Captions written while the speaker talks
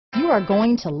are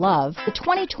going to love the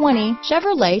 2020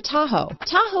 Chevrolet Tahoe.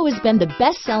 Tahoe has been the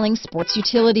best-selling sports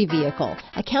utility vehicle,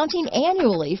 accounting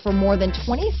annually for more than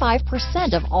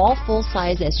 25% of all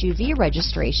full-size SUV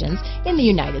registrations in the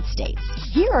United States.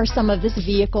 Here are some of this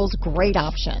vehicle's great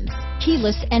options: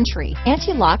 keyless entry,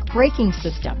 anti-lock braking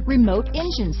system, remote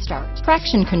engine start,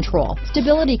 traction control,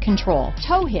 stability control,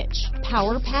 tow hitch,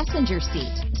 power passenger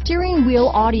seat, steering wheel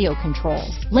audio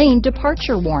controls, lane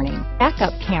departure warning,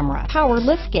 backup camera, power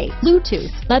liftgate, Bluetooth,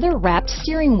 leather-wrapped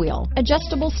steering wheel,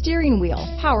 adjustable steering wheel,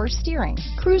 power steering,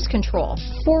 cruise control,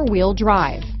 four-wheel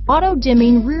drive,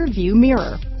 auto-dimming rear-view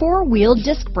mirror, four-wheel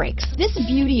disc brakes. This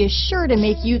beauty is sure to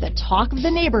make you the talk of the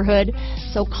neighborhood,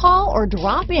 so call or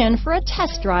drop in for a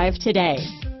test drive today.